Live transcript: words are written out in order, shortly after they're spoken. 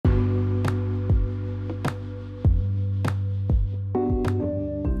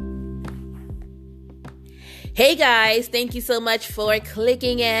Hey guys, thank you so much for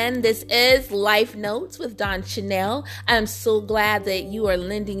clicking in. This is Life Notes with Dawn Chanel. I'm so glad that you are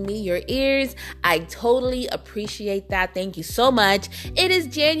lending me your ears. I totally appreciate that. Thank you so much. It is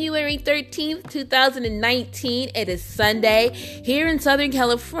January 13th, 2019. It is Sunday. Here in Southern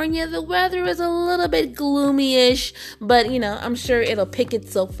California, the weather is a little bit gloomy-ish, but I'm sure it'll pick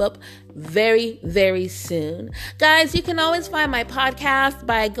itself up very, very soon. Guys, you can always find my podcast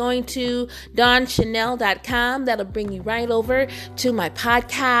by going to DawnChanel.com. That'll bring you right over to my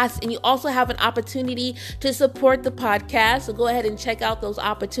podcast. And you also have an opportunity to support the podcast. So go ahead and check out those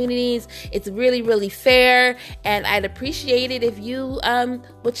opportunities. It's really, really fair. And I'd appreciate it if you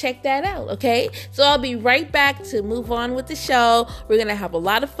will check that out. Okay. So I'll be right back to move on with the show. We're going to have a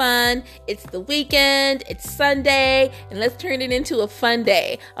lot of fun. It's the weekend. It's Sunday. And let's turn it into a fun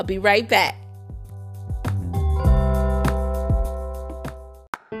day. I'll be right back.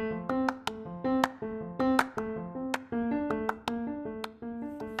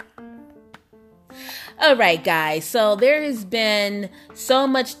 All right, guys. So there has been so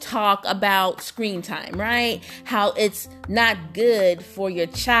much talk about screen time, right? How it's not good for your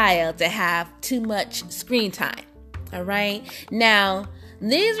child to have too much screen time. All right. Now,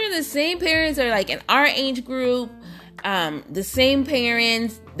 these are the same parents that are like in our age group. The same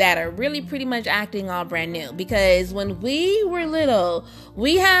parents that are really pretty much acting all brand new, because when we were little,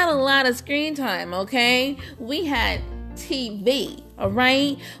 we had a lot of screen time, okay? We had TV, all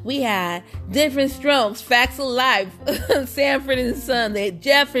right? We had Different Strokes, Facts of Life, Sanford and Son, the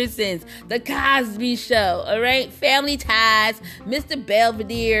Jeffersons, The Cosby Show, all right? Family Ties, Mr.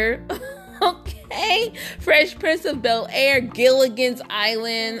 Belvedere, okay? Fresh Prince of Bel-Air, Gilligan's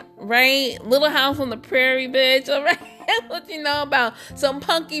Island, right? Little House on the Prairie, bitch, all right? What you know about some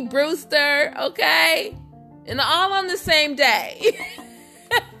Punky Brewster, okay? And all on the same day.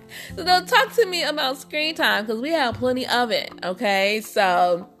 So don't talk to me about screen time, because we have plenty of it, okay?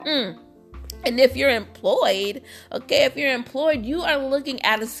 So, and if you're employed, you are looking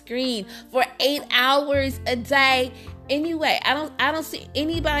at a screen for 8 hours a day. Anyway, I don't see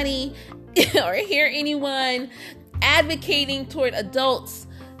anybody or hear anyone advocating toward adults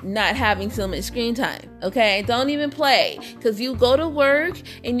not having so much screen time, okay? Don't even play, because you go to work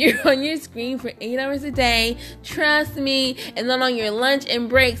and you're on your screen for 8 hours a day. Trust me. And then on your lunch and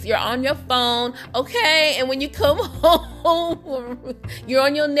breaks, you're on your phone, okay? And when you come home, you're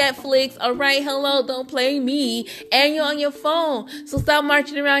on your Netflix, all right? Hello, don't play me. And you're on your phone. So stop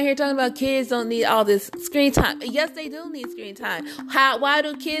marching around here talking about kids don't need all this screen time. Yes, they do need screen time. Why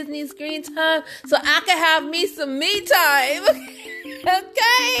do kids need screen time? So I can have me some me time.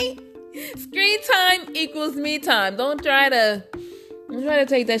 Okay? Screen time equals me time. Don't try to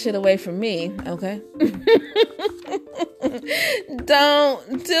take that shit away from me, okay?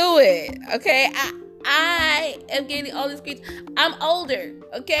 Don't do it, okay? I am getting all this screen. I'm older,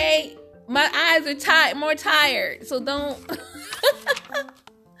 okay? My eyes are more tired, so don't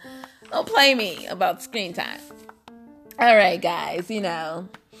don't play me about screen time. All right, guys,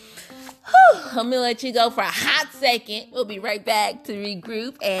 I'm going to let you go for a hot second. We'll be right back to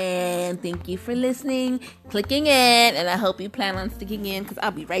regroup. And thank you for listening, clicking in. And I hope you plan on sticking in, because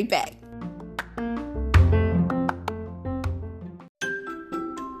I'll be right back.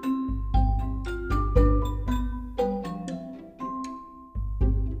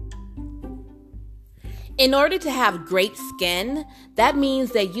 In order to have great skin, that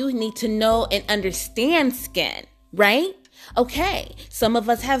means that you need to know and understand skin, right? Okay, some of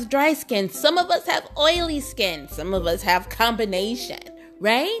us have dry skin, some of us have oily skin, some of us have combination,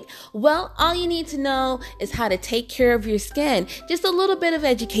 right? Well, all you need to know is how to take care of your skin. Just a little bit of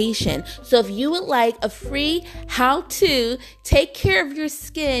education. So if you would like a free how to take care of your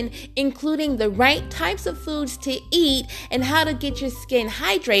skin, including the right types of foods to eat and how to get your skin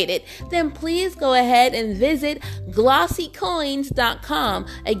hydrated, then please go ahead and visit glossycoins.com.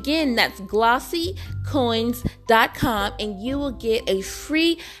 Again, that's glossycoins.com, and you will get a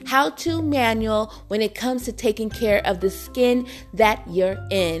free how-to manual when it comes to taking care of the skin that you're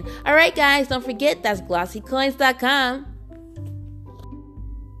in. All right, guys, don't forget, that's glossycoins.com.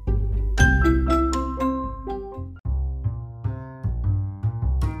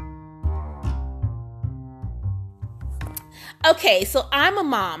 Okay, so I'm a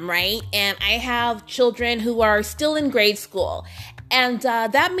mom, right? And I have children who are still in grade school. And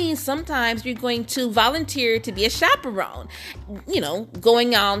that means sometimes you're going to volunteer to be a chaperone,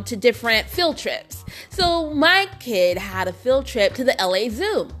 going on to different field trips. So my kid had a field trip to the LA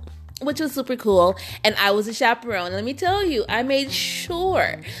Zoo. which was super cool. And I was a chaperone. Let me tell you, I made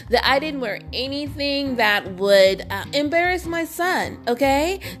sure that I didn't wear anything that would embarrass my son.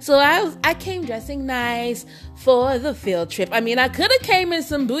 Okay, so I came dressing nice for the field trip. I mean, I could have came in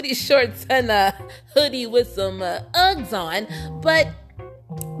some booty shorts and a hoodie with some Uggs on, but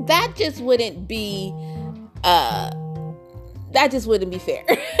that just wouldn't be fair.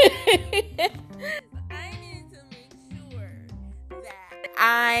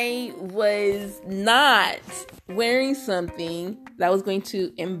 I was not wearing something that was going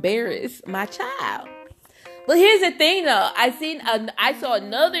to embarrass my child. But here's the thing, though. I saw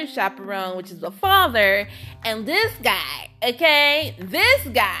another chaperone, which is the father, and this guy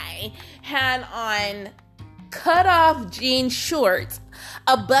had on cut-off jean shorts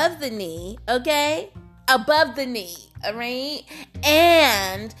above the knee, all right?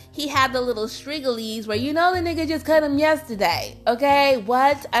 And he had the little strigglies where the nigga just cut him yesterday, okay?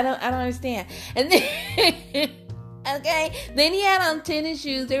 What? I don't understand. And then, okay? Then he had on tennis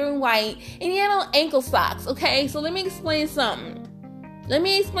shoes, they were white, and he had on ankle socks, okay? So let me explain something.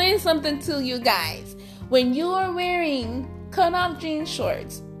 To you guys. When you are wearing cut-off jean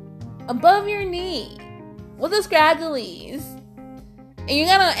shorts above your knee with the scragglies, and you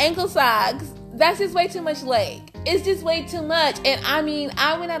got on ankle socks, that's just way too much leg. It's just way too much. And I mean,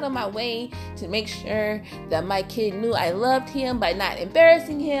 I went out of my way to make sure that my kid knew I loved him by not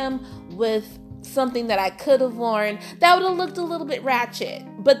embarrassing him with something that I could have worn that would have looked a little bit ratchet.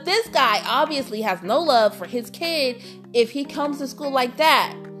 But this guy obviously has no love for his kid if he comes to school like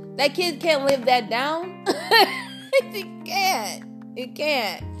that. That kid can't live that down. It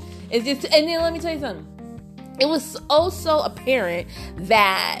can't. It's just, and then let me tell you something. It was so apparent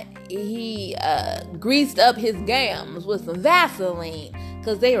that he greased up his gams with some Vaseline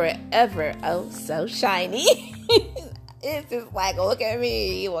because they were ever so shiny. It's just like, look at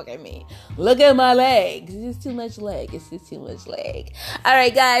me. Look at my legs. It's just too much leg. All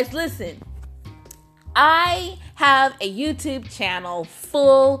right, guys, listen. I have a YouTube channel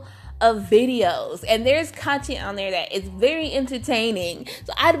full of videos, and there's content on there that is very entertaining.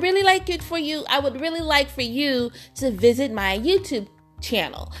 So I would really like for you to visit my YouTube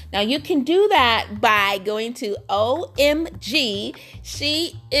channel. Now you can do that by going to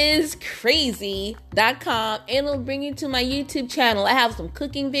omgsheiscrazy.com, and it'll bring you to my YouTube channel. I have some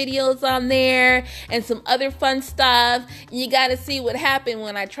cooking videos on there and some other fun stuff. You got to see what happened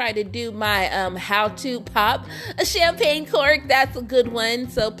when I tried to do my how to pop a champagne cork. That's a good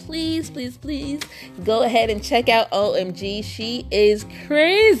one. So please go ahead and check out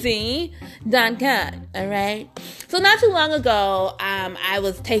omgsheiscrazy.com. All right. So not too long ago, I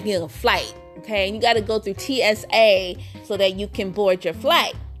was taking a flight, okay? And you got to go through TSA so that you can board your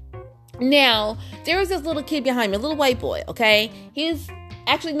flight. Now, there was this little kid behind me, a little white boy, okay? He was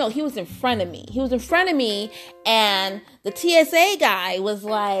in front of me. And the TSA guy was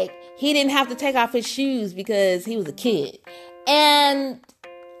like, he didn't have to take off his shoes because he was a kid. And,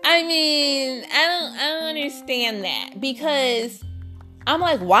 I mean, I don't understand that, because I'm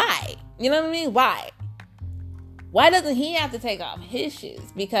like, why? You know what I mean? Why? Why doesn't he have to take off his shoes?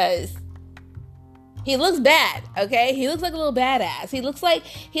 Because he looks bad, okay? He looks like a little badass. He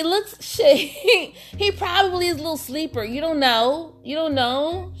probably is a little sleeper. You don't know.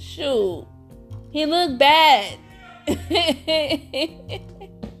 Shoot. He looked bad.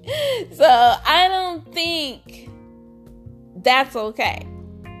 So I don't think that's okay.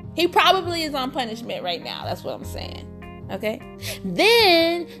 He probably is on punishment right now. That's what I'm saying. Okay?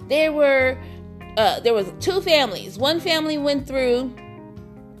 Then there was two families. One family went through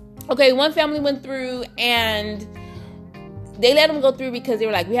and they let them go through because they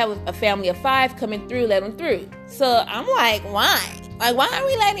were like, we have a family of 5 coming through, let them through. So I'm like, why? Like, why are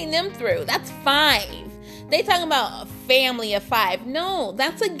we letting them through? That's 5. They talking about a family of 5. No,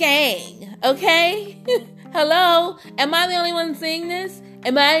 that's a gang, okay? Hello? Am I the only one seeing this?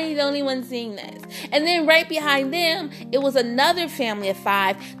 And then right behind them, it was another family of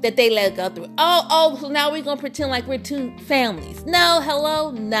 5 that they let go through. Oh, so now we're going to pretend like we're 2 families. No, hello?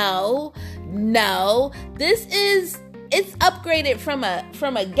 No. It's upgraded from a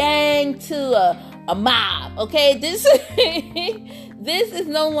gang to a mob, okay? This is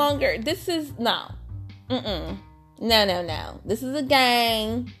no longer, no. No. This is a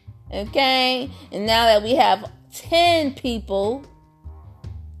gang, okay? And now that we have 10 people,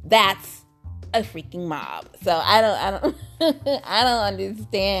 that's a freaking mob. So I don't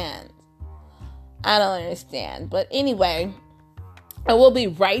understand. But anyway, I will be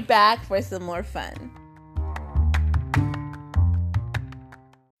right back for some more fun.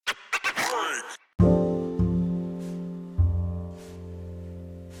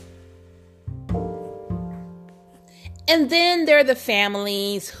 And then there are the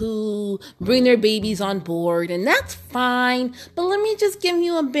families who bring their babies on board, and that's fine. But let me just give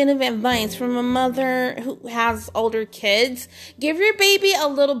you a bit of advice from a mother who has older kids. Give your baby a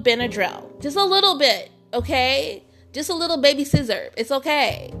little Benadryl. Just a little bit, okay? Just a little baby scissor. It's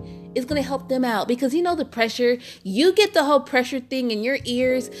okay. It's going to help them out because you know the pressure. You get the whole pressure thing in your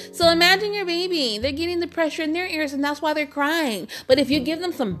ears. So imagine your baby. They're getting the pressure in their ears and that's why they're crying. But if you give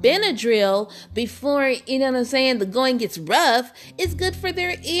them some Benadryl before, you know what I'm saying, the going gets rough, it's good for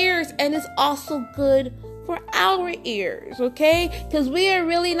their ears and it's also good for our ears, okay? Because we are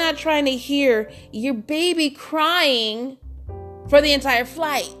really not trying to hear your baby crying for the entire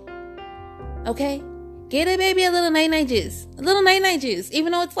flight, okay? Get a baby a little night-night juice. A little night-night juice.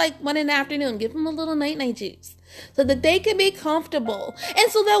 Even though it's like 1 in the afternoon, give them a little night-night juice. So that they can be comfortable. And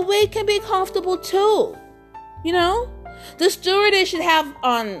so that we can be comfortable too. You know? The stewardess should have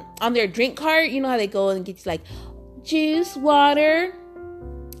on their drink cart, you know how they go and get you like juice, water.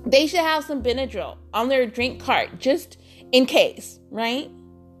 They should have some Benadryl on their drink cart just in case, right?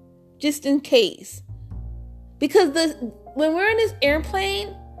 Just in case. Because when we're in this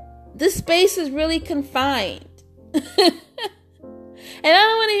airplane, this space is really confined. And I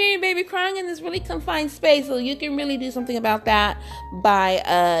don't want to hear your baby crying in this really confined space. So you can really do something about that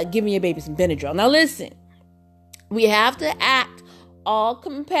by giving your baby some Benadryl. Now listen, we have to act all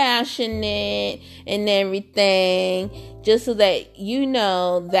compassionate and everything just so that you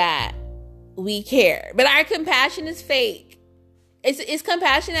know that we care. But our compassion is fake. It's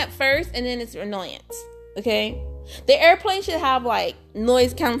compassion at first and then it's annoyance. Okay? The airplane should have like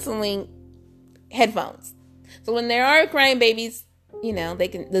noise canceling headphones. So when there are crying babies, you know,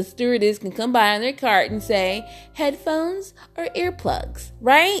 the stewardess can come by on their cart and say, headphones or earplugs,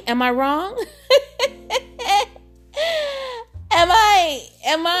 right? Am I wrong? Am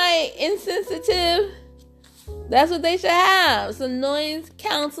I insensitive? That's what they should have. Some noise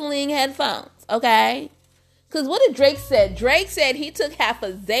canceling headphones, okay? Because what did Drake said? Drake said he took half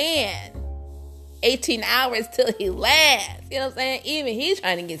a Xan. 18 hours till he lands. You know what I'm saying? Even he's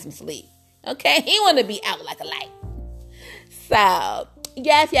trying to get some sleep. Okay? He want to be out like a light. So,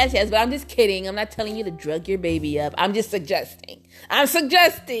 yes. But I'm just kidding. I'm not telling you to drug your baby up. I'm just suggesting. I'm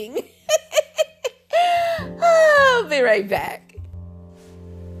suggesting. I'll be right back.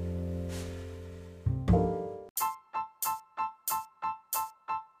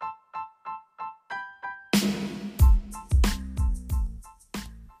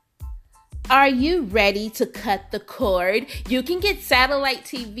 Are you ready to cut the cord? You can get satellite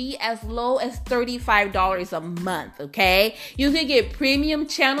TV as low as $35 a month, okay? You can get premium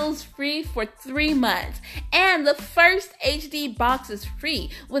channels free for 3 months. And the first HD box is free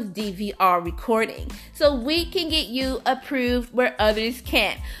with DVR recording. So we can get you approved where others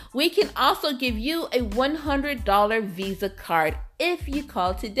can't. We can also give you a $100 Visa card if you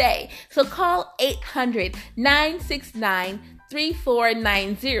call today. So call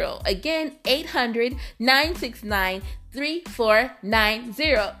 800-969-3490. Again,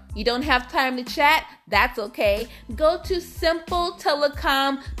 800-969-3490. You don't have time to chat? That's okay. Go to Simple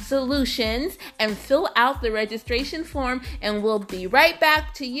Telecom Solutions and fill out the registration form, and we'll be right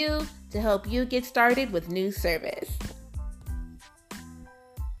back to you to help you get started with new service.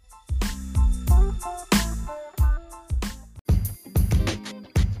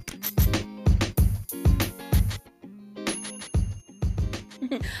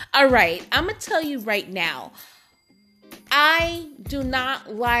 All right, I'm going to tell you right now, I do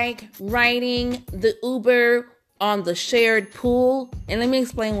not like riding the Uber on the shared pool. And let me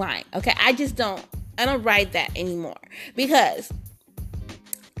explain why. Okay, I don't ride that anymore because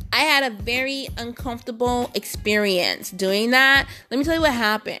I had a very uncomfortable experience doing that. Let me tell you what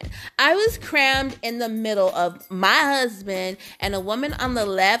happened. I was crammed in the middle of my husband and a woman on the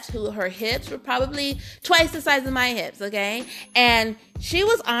left who her hips were probably twice the size of my hips, okay? And she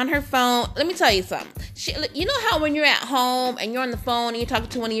was on her phone. Let me tell you something. You know how when you're at home and you're on the phone and you're talking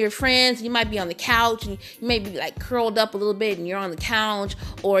to one of your friends, you might be on the couch and you may be like curled up a little bit and you're on the couch,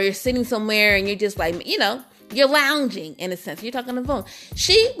 or you're sitting somewhere and you're just like, you know, you're lounging in a sense. You're talking on the phone.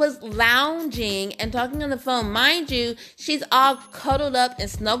 She was lounging and talking on the phone. Mind you, she's all cuddled up and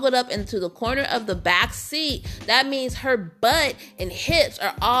snuggled up into the corner of the back seat. That means her butt and hips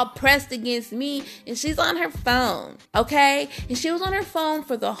are all pressed against me, and she's on her phone, okay? And she was on her phone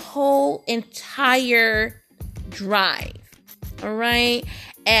for the whole entire drive, all right?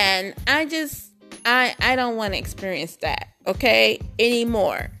 And I don't want to experience that, okay,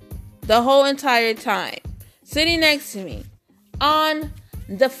 anymore. The whole entire time. Sitting next to me on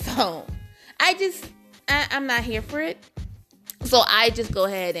the phone. I'm not here for it. So I just go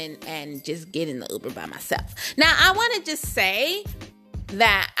ahead and just get in the Uber by myself. Now, I want to just say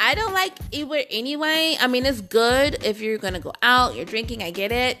that I don't like Uber anyway. I mean, it's good if you're going to go out, you're drinking, I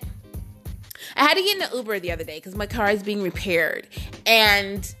get it. I had to get in the Uber the other day because my car is being repaired.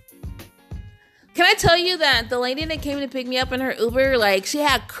 And can I tell you that the lady that came to pick me up in her Uber, like, she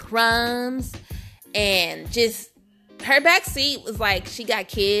had crumbs and just... Her back seat was like she got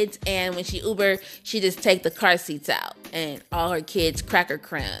kids, and when she Uber, she just take the car seats out, and all her kids' cracker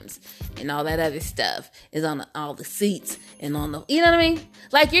crumbs and all that other stuff is on all the seats and on the, you know what I mean?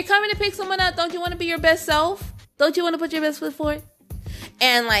 Like, you're coming to pick someone up. Don't you want to be your best self? Don't you want to put your best foot forward?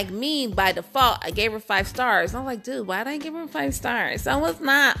 And like me, by default, I gave her 5 stars. I'm like, dude, why did I give her 5 stars? So it was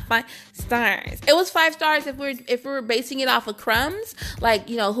not 5 stars. It was 5 stars if we were basing it off of crumbs, like,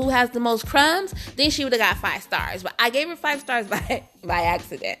 you know, who has the most crumbs, then she would have got 5 stars. But I gave her 5 stars by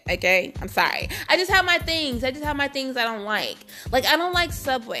accident, okay? I'm sorry. I just have my things I don't like. Like, I don't like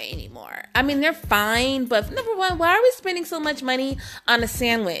Subway anymore. I mean, they're fine, but number one, why are we spending so much money on a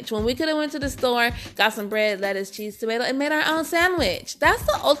sandwich when we could have went to the store, got some bread, lettuce, cheese, tomato, and made our own sandwich? That's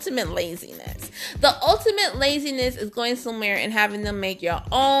the ultimate laziness. The ultimate laziness is going somewhere and having them make your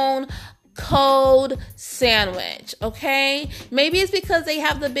own cold sandwich, okay? Maybe it's because they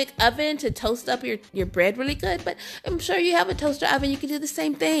have the big oven to toast up your bread really good, but I'm sure you have a toaster oven, you can do the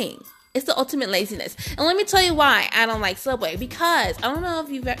same thing. It's the ultimate laziness. And let me tell you why I don't like Subway. Because I don't know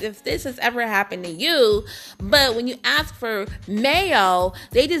if this has ever happened to you, but when you ask for mayo,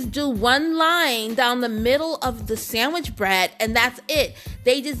 they just do one line down the middle of the sandwich bread, and that's it.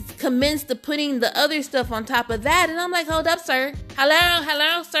 They just commence to putting the other stuff on top of that, and I'm like, hold up, sir.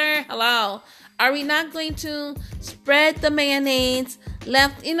 Hello, sir. Hello. Are we not going to spread the mayonnaise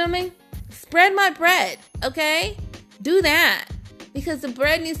left, you know what I mean? Spread my bread, okay? Do that. Because the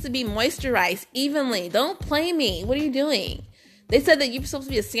bread needs to be moisturized evenly. Don't play me. What are you doing? They said that you're supposed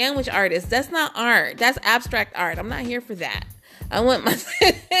to be a sandwich artist. That's not art. That's abstract art. I'm not here for that. I want my...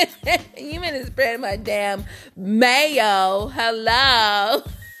 You meant to spread my damn mayo. Hello.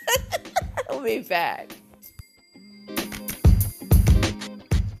 I'll be back.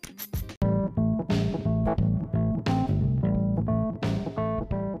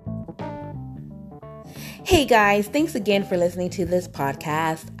 Hey guys, thanks again for listening to this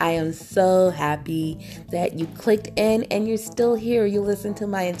podcast. I am so happy that you clicked in and you're still here. You listened to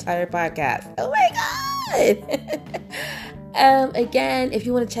my entire podcast. Oh my God. Again, if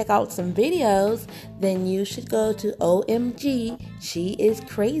you want to check out some videos, then you should go to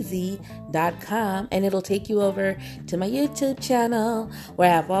omgsheiscrazy.com and it'll take you over to my YouTube channel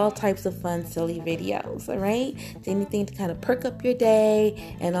where I have all types of fun, silly videos, all right? Anything to kind of perk up your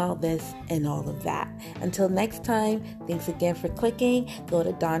day and all this and all of that. Until next time, thanks again for clicking. Go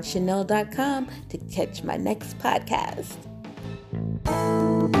to DawnChanel.com to catch my next podcast.